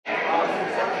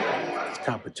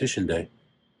competition day.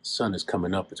 The sun is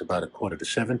coming up. It's about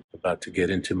 6:45. About to get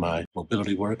into my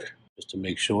mobility work just to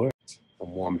make sure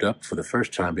I'm warmed up for the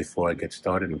first time before I get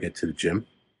started and get to the gym.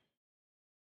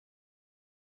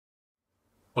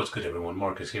 What's good, everyone?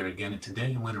 Marcus here again, and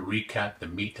today I'm going to recap the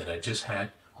meet that I just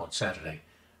had on Saturday.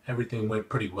 Everything went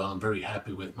pretty well. I'm very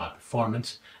happy with my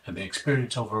performance, and the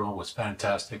experience overall was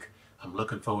fantastic. I'm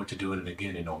looking forward to doing it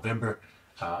again in November.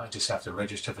 I just have to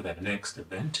register for that next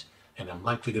event, and I'm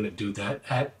likely going to do that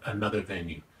at another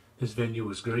venue. This venue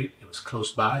was great. It was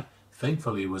close by.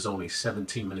 Thankfully, it was only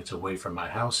 17 minutes away from my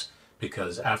house,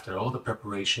 because after all the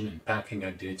preparation and packing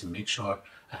I did to make sure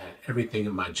I had everything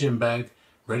in my gym bag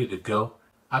ready to go,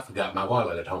 I forgot my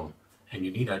wallet at home. And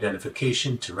you need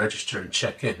identification to register and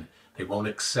check in. They won't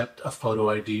accept a photo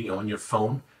ID on your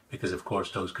phone because, of course,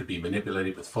 those could be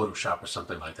manipulated with Photoshop or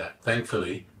something like that.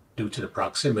 Thankfully, due to the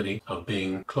proximity of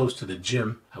being close to the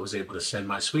gym, I was able to send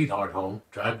my sweetheart home,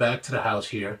 drive back to the house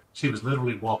here. She was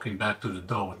literally walking back through the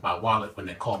door with my wallet when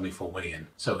they called me for weigh-in.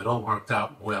 So it all worked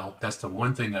out well. That's the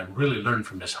one thing I really learned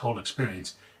from this whole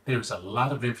experience. There's a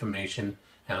lot of information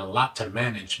and a lot to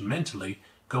manage mentally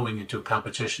going into a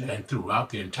competition and throughout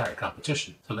the entire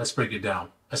competition. So let's break it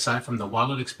down. Aside from the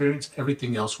wallet experience,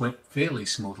 everything else went fairly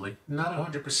smoothly, not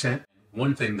 100%.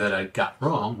 One thing that I got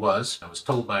wrong was I was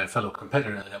told by a fellow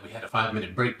competitor that we had a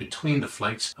 5-minute break between the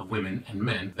flights of women and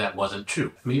men. That wasn't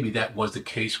true. Maybe that was the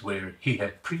case where he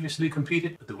had previously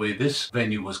competed, but the way this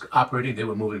venue was operating, they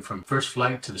were moving from first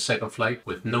flight to the second flight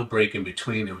with no break in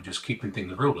between. They were just keeping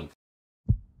things rolling.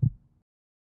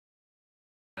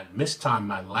 I mistimed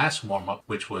my last warm-up,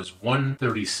 which was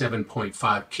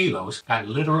 137.5 kilos. I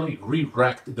literally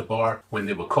re-racked the bar when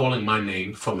they were calling my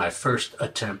name for my first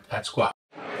attempt at squat.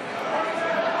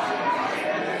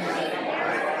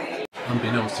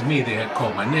 Unbeknownst to me, they had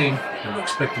called my name and were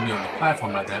expecting me on the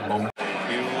platform at that moment.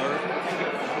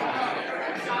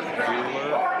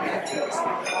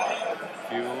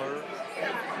 Bueller.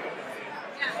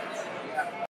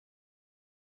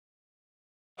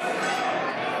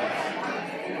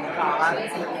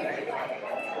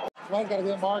 One's got to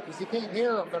get Marcus. He can't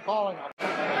hear them. They're calling him.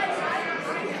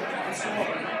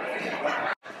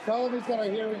 Tell him he's got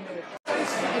a hearing aid.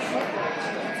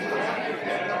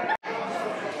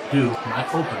 Do my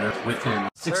opener within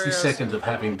 60 seconds of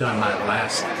having done my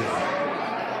last drill.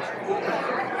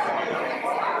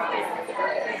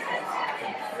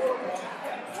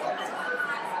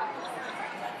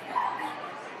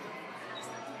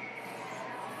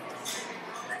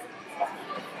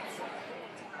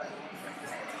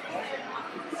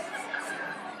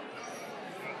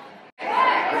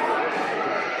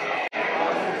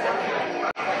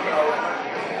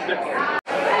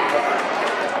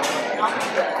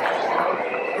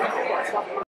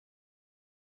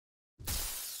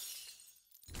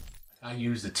 I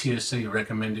use the TSA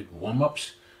recommended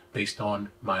warm-ups based on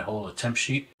my whole attempt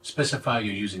sheet. Specify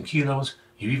you're using kilos.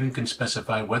 You even can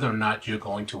specify whether or not you're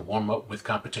going to warm up with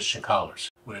competition collars,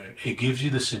 where it gives you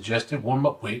the suggested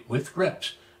warm-up weight with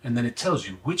reps, and then it tells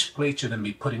you which plates you're going to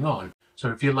be putting on. So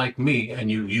if you're like me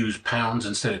and you use pounds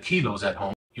instead of kilos at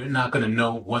home, you're not going to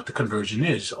know what the conversion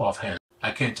is offhand.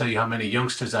 I can't tell you how many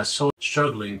youngsters I saw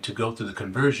struggling to go through the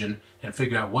conversion and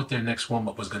figure out what their next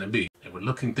warm-up was going to be. They were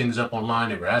looking things up online,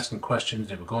 they were asking questions,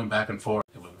 they were going back and forth,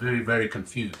 they were very, very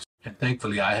confused. And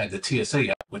thankfully I had the TSA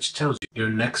app, which tells you your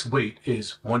next weight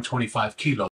is 125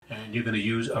 kilos. And you're going to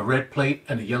use a red plate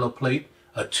and a yellow plate,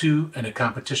 a 2 and a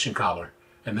competition collar.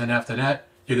 And then after that,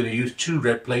 you're going to use 2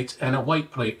 red plates and a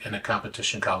white plate and a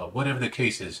competition collar, whatever the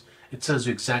case is. It tells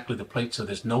you exactly the plate, so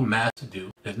there's no math to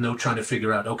do. There's no trying to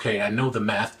figure out, okay, I know the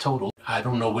math total. I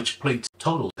don't know which plates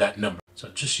total that number. So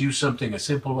just use something as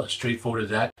simple, as straightforward as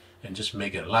that, and just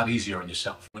make it a lot easier on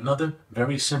yourself. Another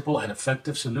very simple and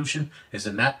effective solution is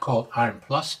an app called Iron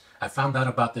Plus. I found out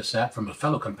about this app from a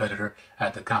fellow competitor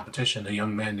at the competition, a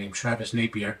young man named Travis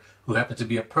Napier, who happened to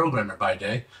be a programmer by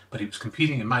day, but he was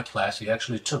competing in my class. He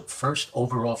actually took first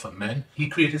overall for men. He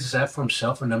created this app for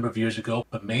himself a number of years ago,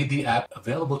 but made the app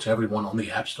available to everyone on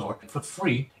the App Store for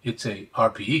free. It's a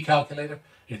RPE calculator,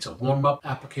 it's a warm-up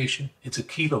application, it's a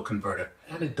kilo converter,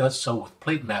 and it does so with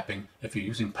plate mapping. If you're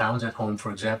using pounds at home,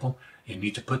 for example, you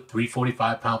need to put 3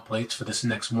 45-pound plates for this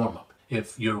next warm-up.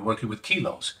 If you're working with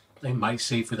kilos, they might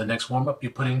say for the next warm-up,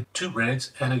 you're putting 2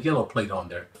 reds and a yellow plate on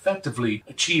there, effectively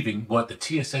achieving what the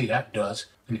TSA app does,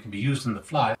 and it can be used on the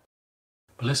fly.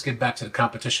 But let's get back to the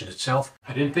competition itself.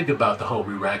 I didn't think about the whole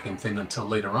re-racking thing until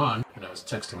later on, when I was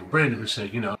texting Brandon, who said,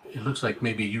 it looks like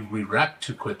maybe you re-racked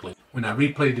too quickly. When I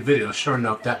replayed the video, sure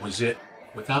enough, that was it.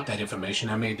 Without that information,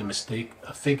 I made the mistake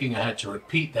of thinking I had to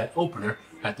repeat that opener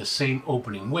at the same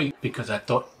opening weight because I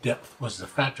thought depth was the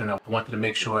factor and I wanted to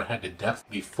make sure I had the depth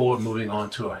before moving on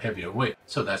to a heavier weight.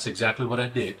 So that's exactly what I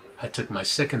did. I took my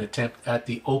second attempt at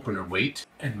the opener weight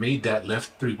and made that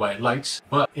lift 3 white lights,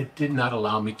 but it did not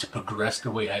allow me to progress the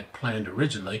way I had planned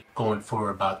originally, going for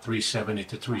about 370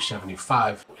 to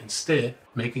 375. Instead,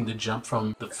 making the jump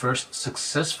from the first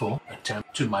successful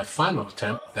attempt to my final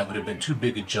attempt, that would have been too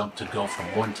big a jump to go from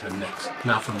one to the next.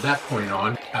 Now from that point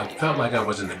on, I felt like I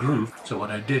was in the groove, so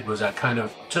what I did was I kind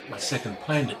of took my second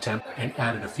planned attempt and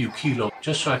added a few kilos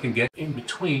just so I can get in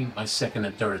between my second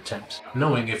and third attempts,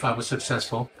 knowing if I was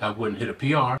successful, I wouldn't hit a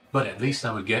PR, but at least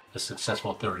I would get a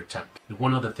successful third attempt. The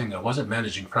one other thing I wasn't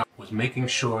managing properly was making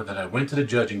sure that I went to the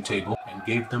judging table and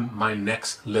gave them my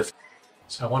next lift.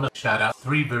 So I want to shout out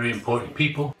 3 very important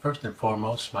people. First and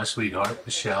foremost, my sweetheart,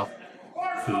 Michelle,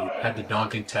 who had the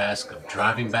daunting task of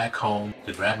driving back home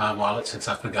to grab my wallet since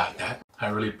I forgot that. I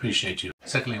really appreciate you.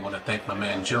 Secondly, I want to thank my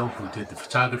man Joe, who did the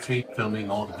photography, filming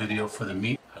all the video for the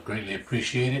meet. I greatly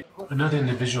appreciate it. Another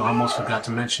individual I almost forgot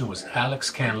to mention was Alex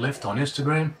Can Lift on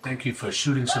Instagram. Thank you for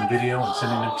shooting some video and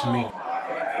sending them to me.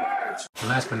 And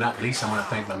last but not least, I want to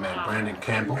thank my man Brandon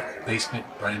Campbell, Basement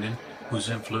Brandon, whose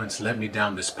influence led me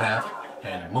down this path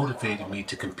and motivated me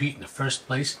to compete in the first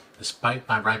place despite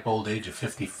my ripe old age of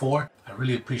 54. I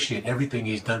really appreciate everything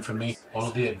he's done for me, all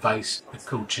of the advice, the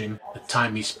coaching, the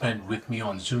time he spent with me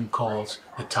on Zoom calls,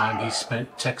 the time he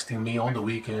spent texting me on the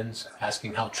weekends,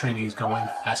 asking how training's going,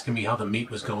 asking me how the meet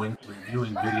was going,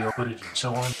 reviewing video footage and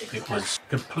so on. It was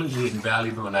completely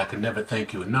invaluable and I could never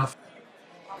thank you enough.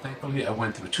 Thankfully, I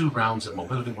went through 2 rounds of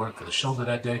mobility work for the shoulder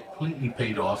that day. Completely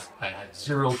paid off. I had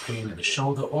 0 pain in the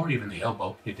shoulder or even the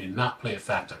elbow. It did not play a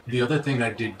factor. The other thing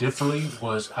I did differently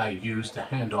was I used the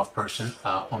handoff person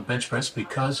on bench press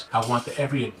because I wanted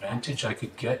every advantage I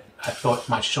could get. I thought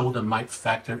my shoulder might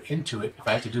factor into it. If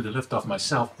I had to do the lift off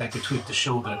myself, that could tweak the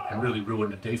shoulder and really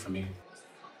ruin the day for me.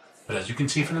 But as you can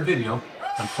see from the video,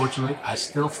 unfortunately, I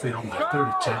still failed my third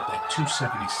attempt at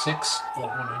 276 or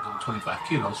 125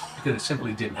 kilos because I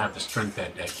simply didn't have the strength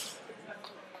that day.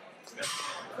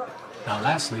 Now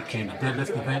lastly came the deadlift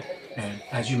event, and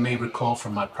as you may recall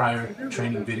from my prior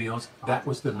training videos, that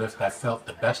was the lift I felt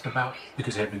the best about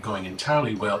because it had been going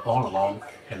entirely well all along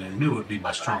and I knew it would be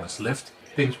my strongest lift.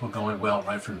 Things were going well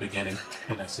right from the beginning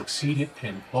and I succeeded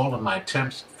in all of my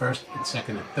attempts, first and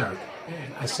second and third.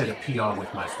 And I set a PR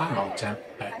with my final attempt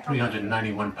at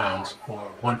 391 pounds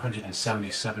or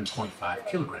 177.5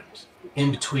 kilograms. In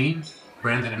between,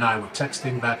 Brandon and I were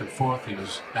texting back and forth. He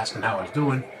was asking how I was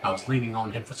doing. I was leaning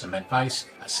on him for some advice.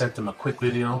 I sent him a quick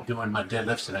video doing my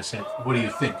deadlifts and I said, what do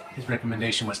you think? His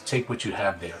recommendation was take what you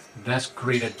have there. That's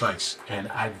great advice. And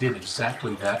I did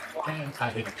exactly that and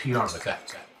I hit a PR with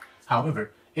that.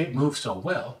 However, it moved so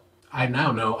well, I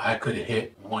now know I could have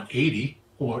hit 180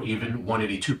 or even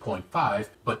 182.5,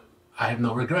 but I have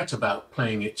no regrets about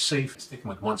playing it safe and sticking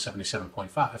with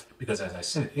 177.5 because as I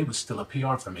said, it was still a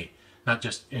PR for me, not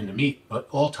just in the meet, but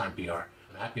all-time PR.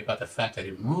 I'm happy about the fact that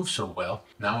it moved so well.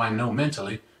 Now I know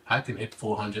mentally I can hit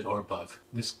 400 or above.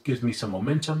 This gives me some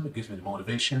momentum, it gives me the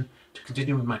motivation to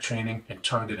continue with my training and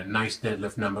target a nice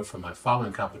deadlift number for my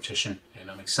following competition, and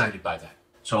I'm excited by that.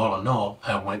 So all in all,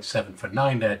 I went 7 for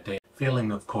 9 that day,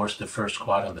 failing of course the first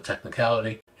squat on the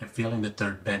technicality and failing the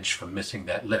third bench from missing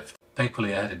that lift.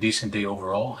 Thankfully I had a decent day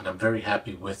overall and I'm very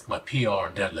happy with my PR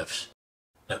and deadlifts.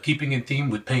 Now keeping in theme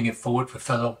with paying it forward for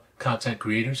fellow content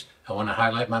creators, I want to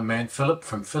highlight my man Philip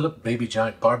from Philip Baby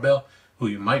Giant Barbell, who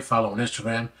you might follow on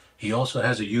Instagram. He also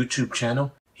has a YouTube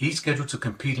channel. He's scheduled to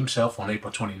compete himself on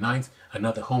April 29th,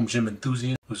 another home gym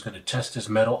enthusiast who's going to test his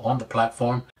mettle on the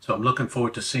platform. So I'm looking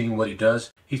forward to seeing what he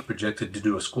does. He's projected to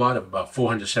do a squat of about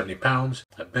 470 pounds,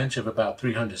 a bench of about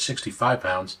 365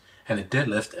 pounds, and a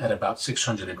deadlift at about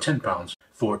 610 pounds,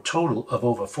 for a total of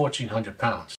over 1,400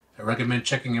 pounds. I recommend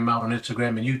checking him out on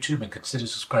Instagram and YouTube and consider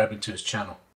subscribing to his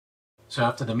channel. So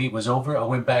after the meet was over, I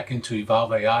went back into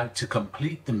Evolve AI to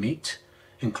complete the meet,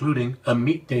 including a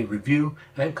meet day review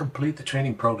and complete the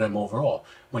training program overall.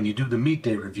 When you do the meet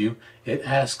day review, it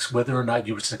asks whether or not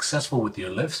you were successful with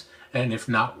your lifts, and if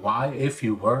not, why. If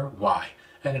you were, why.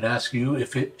 And it asks you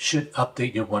if it should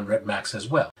update your 1 rep max as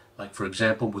well. Like for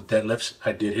example, with deadlifts,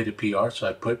 I did hit a PR, so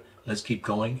I put let's keep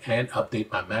going and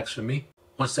update my max for me.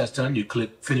 Once that's done, you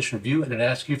click finish review and it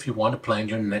asks you if you want to plan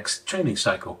your next training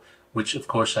cycle, which of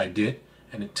course I did.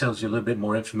 And it tells you a little bit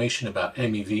more information about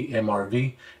MEV,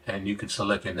 MRV, and you can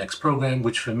select your next program,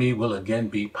 which for me will again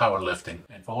be powerlifting.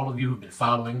 And for all of you who've been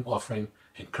following, offering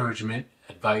encouragement,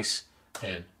 advice,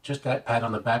 and just that pat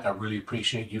on the back, I really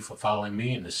appreciate you for following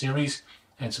me in the series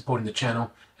and supporting the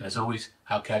channel. And as always,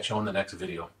 I'll catch you on the next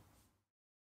video.